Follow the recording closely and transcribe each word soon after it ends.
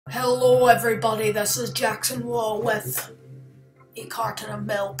Hello everybody, this is Jackson Wall with a carton of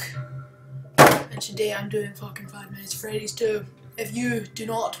milk, and today I'm doing fucking 5 Minutes Freddy's 2. If you do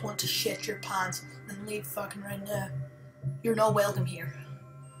not want to shit your pants, then leave fucking right now. You're not welcome here.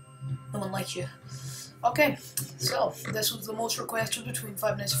 No one likes you. Okay, so this was the most requested between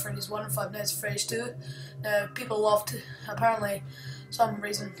 5 Nights at Freddy's 1 and 5 Nights at Freddy's 2. Now, people love to, apparently, some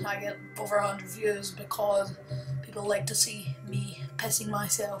reason I get over 100 views because people like to see me pissing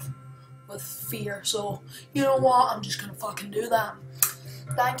myself with fear. So, you know what, I'm just gonna fucking do that.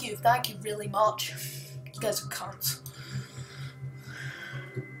 Thank you really much. You guys are cunts.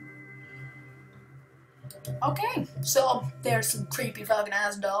 Okay, so there's some creepy fucking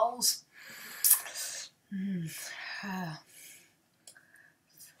ass dolls.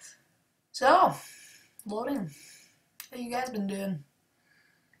 So, loading. How you guys been doing?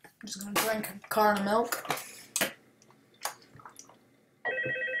 I'm just gonna drink a carton of milk.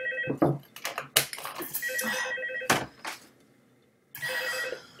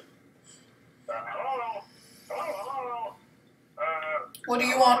 What do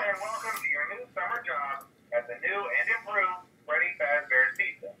you want? And welcome to your new summer job at the new and improved Fready Fazbear's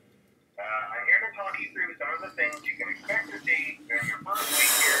Pizza. I'm here to talk you through some of the things you can expect to see during your first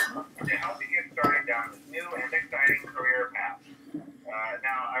week here to help you get started down this new and exciting career path.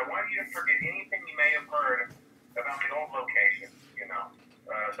 Now, I want you to forget anything you may have heard about the old location, you know.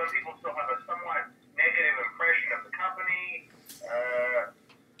 Some people still have a somewhat negative impression of the company.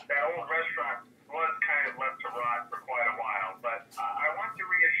 That old restaurant was kind of left to rot for quite a while, but I want to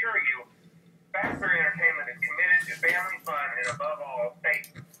reassure you, Fazbear Entertainment is committed to family fun and above all,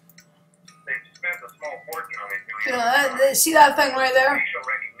 safety. They've spent a small fortune on it doing See that thing right there? facial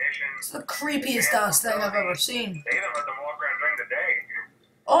recognition. It's the creepiest ass thing I've ever seen. They even let them walk around during the day.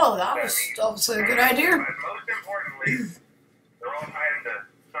 Oh, that was obviously a good idea. But most importantly, they're all tied into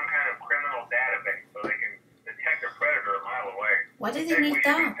some kind of criminal database so they can detect a predator a mile away. Why do they Heck, we need should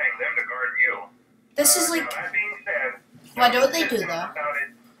be that? paying them to guard you. This is like, Now, that being said, why don't they do system that? without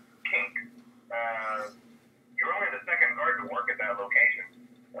its kink. You're only the second guard to work at that location.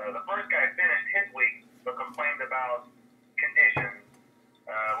 The first guy finished his week but complained about conditions.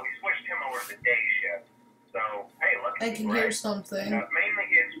 We switched him over to day shift. So, hey, look. I can hear something. Mainly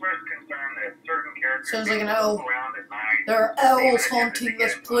he expressed concern that certain characters Sounds like an didn't owl. move around at night. There are owls haunting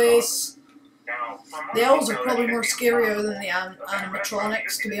this place. Now, from what The owls we are know, probably that more should be scarier impossible. than the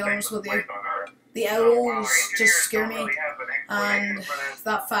animatronics, to be honest with you. Place on Earth. The So, while our owls just engineers scare don't me, really have an and explanation for this,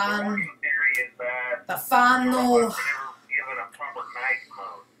 that the fan, working theory is that fan the though, robots are never given a proper night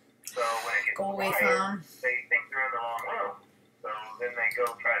mode. So when it gets go away quiet, fan. they think they're in the wrong room. So then they go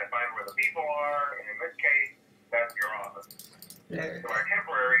try to find where the people are, and in this case, that's your office. There. So our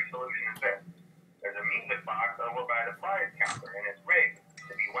temporary solution is this. There's a music box over by the prize counter, and it's rigged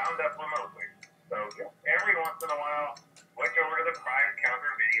to be wound up remotely. So just every once in a while, switch over to the prize counter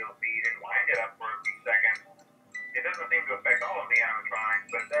video feed and wind it up for a few seconds. It doesn't seem to affect all of the animatronics,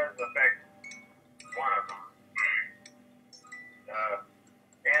 but it does affect one of them.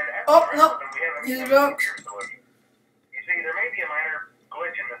 And as Oh, the rest no. of them, we have a Music much box. easier solution. You see, there may be a minor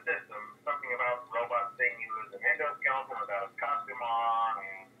glitch in the system, something about robots seeing you as an endoskeleton without a costume on,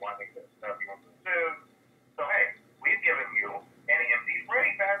 and wanting to stuff you into a suit. So hey, we've given you an empty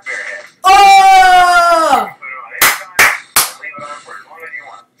Fready Fazbear head. Oh! You can put it on any time and leave it on for as long as you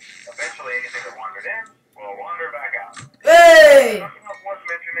want. Eventually, anything that wandered in will wander back out. Hey! Something else worth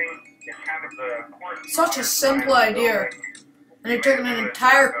mentioning is kind of the quirky Such a design simple of the idea. building. And it took an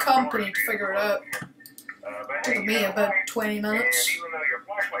entire company to figure it out. But Took hey, me you have about light, 20 and minutes. even though your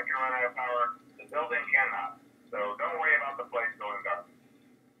flashlight can run out of power, the building cannot. So don't worry about the place going dark.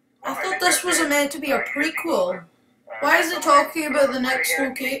 I Well, thought think this that's was it. meant to be a You should be prequel. golden. Why is it That's all right. talking about the Right next ahead,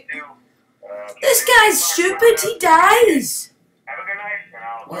 locate? keep to, This keep guy's the stupid, clock he running. dies! Have a good night, and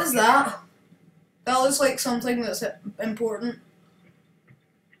I'll What is that? That looks like something that's important.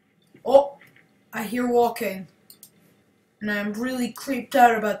 Oh, I hear walking. And I'm really creeped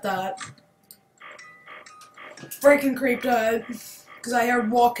out about that. Freaking creeped out. Because I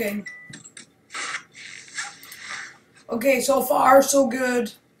heard walking. Okay, so far, so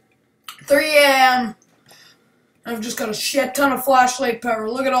good. 3 AM. I've just got a shit ton of flashlight power.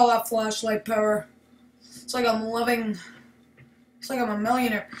 Look at all that flashlight power. It's like I'm living... It's like I'm a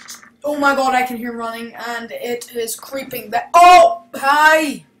millionaire. Oh my god, I can hear running, and it is creeping that. Oh!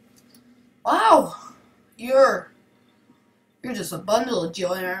 Hi! Wow! You're just a bundle of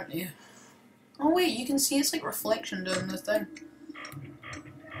joy, aren't you? Oh wait, you can see it's like reflection doing this thing.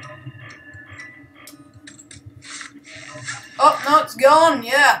 Oh, no, it's gone,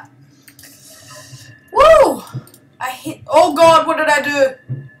 yeah. Woo! I hit. Oh god, what did I do?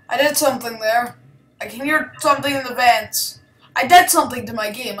 I did something there. I can hear something in the vents. I did something to my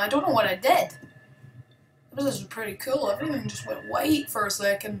game. I don't know what I did. This is pretty cool. Everything just went white for a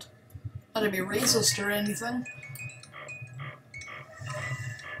second. Not to be racist or anything.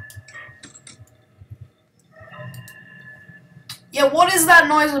 Yeah, what is that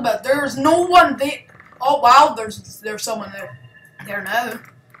noise about? There's no one there. Oh wow, there's someone there now.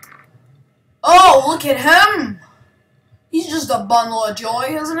 Oh, look at him. He's just a bundle of joy,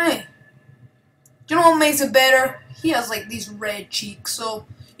 isn't he? Do you know what makes it better? He has like these red cheeks, so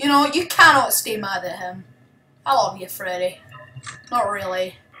you know you cannot stay mad at him. I love you, Freddie. Not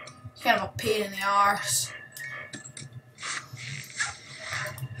really. He's kind of a pain in the arse.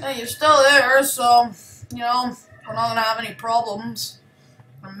 Yeah, you're still there, so you know we're not gonna have any problems.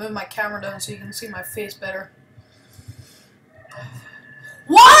 I'm gonna move my camera down so you can see my face better.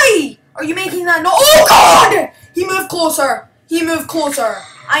 Why are you making that noise? Oh God! He moved closer. He moved closer.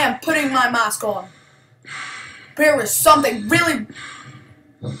 I am putting my mask on. There is something really.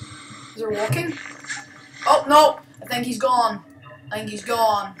 Is there walking? Oh no! I think he's gone. I think he's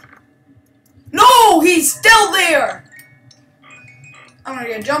gone. No! He's still there! I'm gonna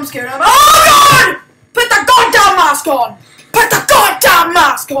get jump scared. Oh God! Put the goddamn mask on! Put the goddamn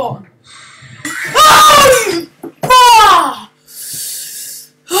mask on!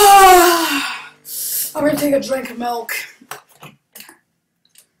 I'm gonna take a drink of milk.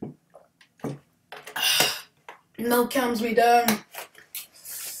 Milk calms me down.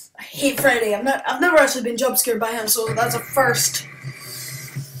 I hate Freddie. I've never actually been jump scared by him, so that's a first.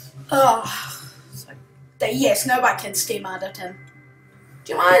 Yes, nobody can stay mad at him.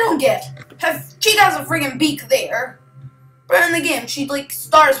 Do you know what I don't get? She has a friggin' beak there, but in the game she like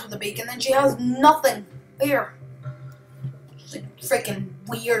starts with a beak and then she has nothing there. She's like freaking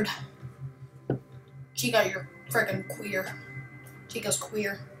weird. Chica, you're freaking queer. Chica's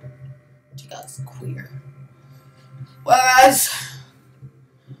queer. Chica's queer. Well, guys,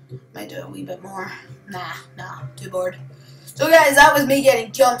 might do a wee bit more. Nah, too bored. So, guys, that was me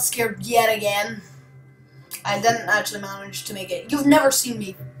getting jump scared yet again. I didn't actually manage to make it. You've never seen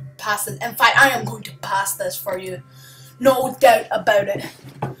me pass it. In fact, I am going to pass this for you. No doubt about it.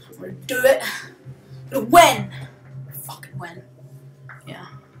 I'm going to do it. I'm going to win. Fucking win. Yeah.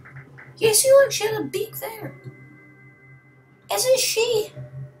 You see, look, she has a beak there. Isn't she?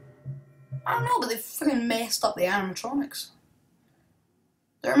 I don't know, but they freaking messed up the animatronics.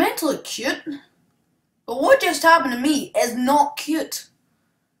 They're meant to look cute. But what just happened to me is not cute.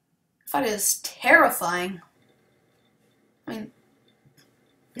 In fact, it's terrifying. I mean,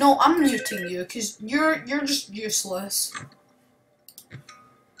 no, I'm muting you because you're just useless.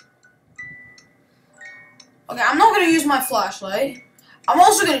 Okay, I'm not gonna use my flashlight. I'm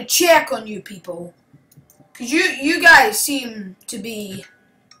also gonna check on you people, cause you guys seem to be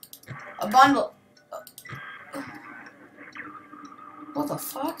a bundle. What the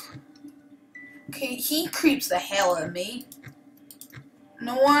fuck? Okay, he creeps the hell out of me.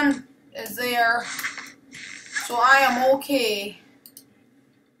 No one is there. So I am okay.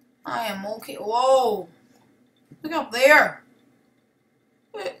 I am okay. Whoa. Look up there.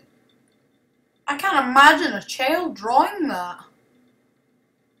 I can't imagine a child drawing that.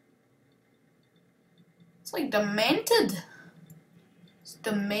 It's like demented. It's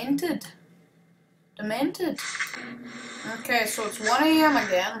demented. Demented. Okay, so it's 1 AM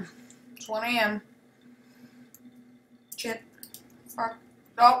again. It's 1 AM. Shit. Fuck.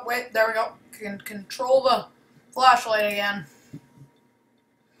 Oh, wait, there we go. Can control the flashlight again.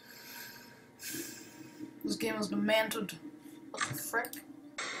 This game is demented. What the frick?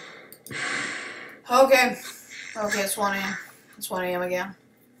 Okay. Okay, it's 1 AM. It's 1 AM again.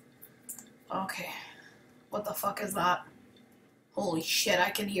 Okay. What the fuck is that? Holy shit, I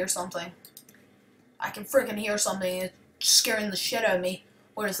can hear something. I can freaking hear something. It's scaring the shit out of me.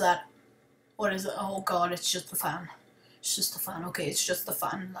 What is that? What is it? Oh god, it's just the fan. It's just the fan. Okay, it's just the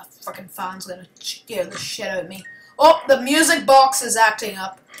fan. That fucking fan's gonna scare the shit out of me. Oh, the music box is acting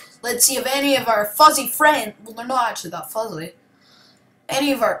up. Let's see if any of our fuzzy friends... Well, they're not actually that fuzzy.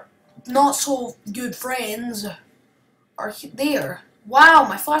 Any of our not so good friends are there. Wow,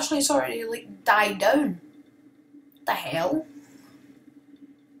 my flashlight's already, like, died down. What the hell?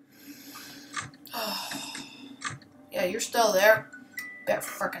 Yeah, you're still there. Better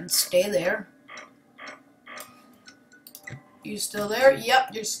frickin' stay there. You still there? Yep,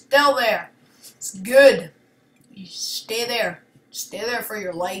 you're still there. It's good. You stay there. Stay there for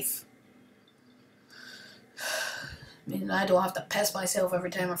your life. I mean, I don't have to piss myself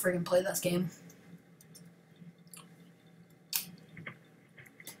every time I freaking play this game.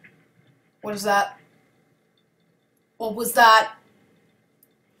 What is that? What was that?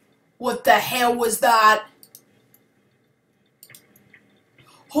 What the hell was that?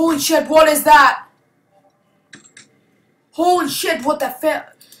 Holy shit, what is that? Holy shit, what the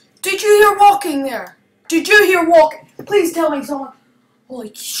fuck? Did you hear walking there? Did you hear walking? Please tell me someone.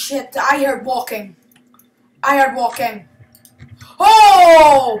 Holy shit, I heard walking. I heard walking.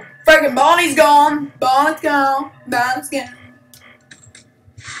 Oh! Freaking Bonnie's gone. Bonnie's gone. Bonnie's gone.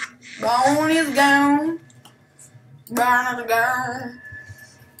 Bonnie's gone. Bonnie's gone.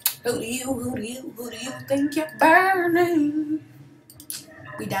 Who do you think you're burning?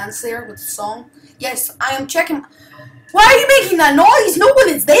 We dance there with the song. Yes, I am checking. Why are you making that noise? No one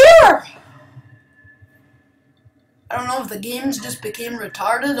is there. I don't know if the games just became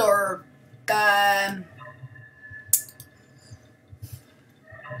retarded or I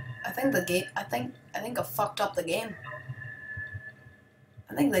think I fucked up the game.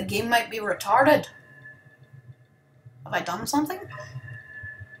 I think the game might be retarded. Have I done something?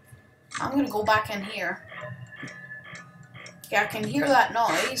 I'm gonna go back in here. Yeah, I can hear that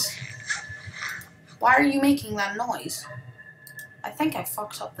noise. Why are you making that noise? I think I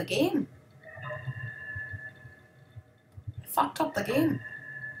fucked up the game. I fucked up the game.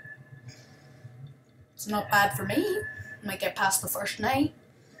 It's not bad for me. I might get past the first night.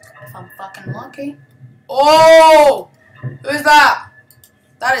 If I'm fucking lucky. Oh! Who's that?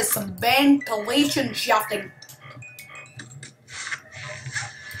 That is some ventilation shafting.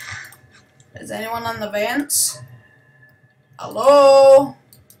 Is anyone on the vents? Hello?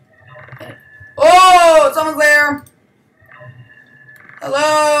 Oh! Someone's there!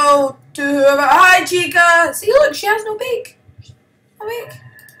 Hello to whoever. Hi, Chica! See, look, she has no beak. No beak.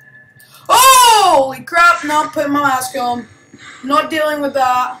 Holy crap! Not putting my mask on. Not dealing with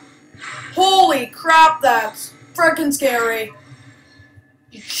that. Holy crap, that's freaking scary.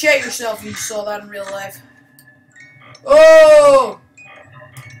 You'd shit yourself if you saw that in real life. Oh!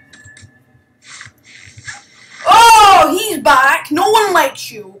 Oh, he's back. No one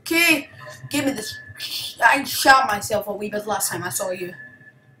likes you, okay? Give me this. I shot myself a wee bit last time I saw you.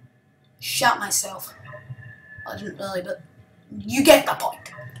 Shot myself. I didn't really, but you get the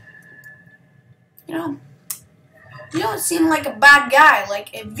point. You don't seem like a bad guy. Like,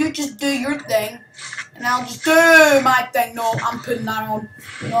 if you just do your thing, and I'll just do my thing. No, I'm putting that on.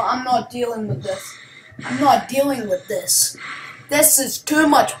 No, I'm not dealing with this. I'm not dealing with this. This is too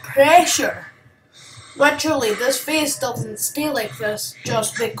much pressure. Literally, this face doesn't stay like this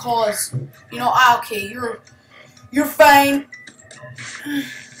just because, okay, you're fine.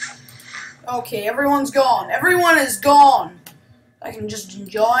 Okay, everyone's gone. Everyone is gone. I can just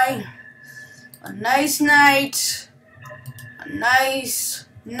enjoy a nice night. A nice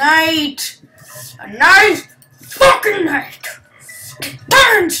night. A nice fucking night. It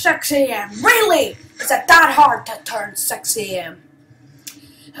turned 6 a.m. Really? Is it that hard to turn 6 a.m.?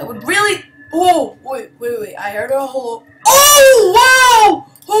 I would really... Oh, wait. I heard a hello. Oh, wow!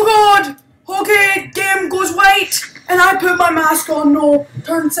 Oh, God. Okay, game goes white. And I put my mask on. No,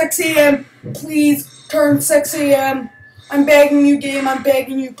 turn 6 a.m. Please, turn 6 a.m. I'm begging you, game. I'm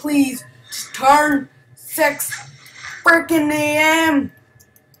begging you, please. Just turn 6 freaking a.m.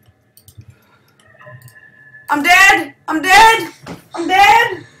 I'm dead. I'm dead. I'm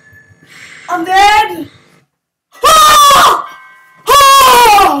dead. I'm dead. Ah!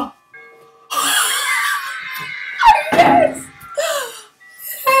 Ah! Yes.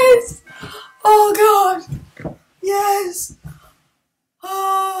 Yes. Oh God. Yes.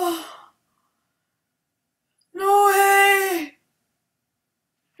 Oh. No way.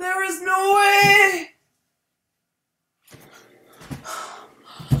 There is no way.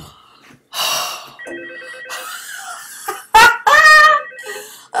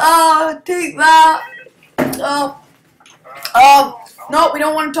 Oh, take that. No, we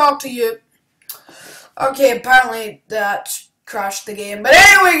don't want to talk to you. Okay, apparently that crashed the game. But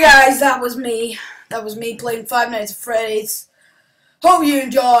anyway, guys, that was me. That was me playing Five Nights at Freddy's. Hope you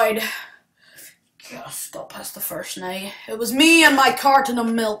enjoyed. Just got past the first night. It was me and my carton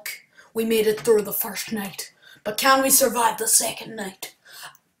of milk. We made it through the first night. But can we survive the second night?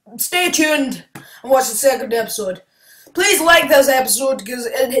 Stay tuned and watch the second episode. Please like this episode because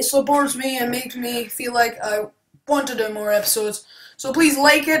it supports me and makes me feel like I want to do more episodes. So please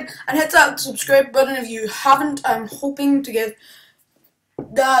like it and hit that subscribe button if you haven't. I'm hoping to get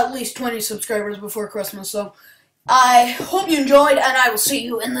at least 20 subscribers before Christmas. So I hope you enjoyed and I will see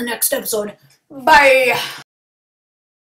you in the next episode. Bye!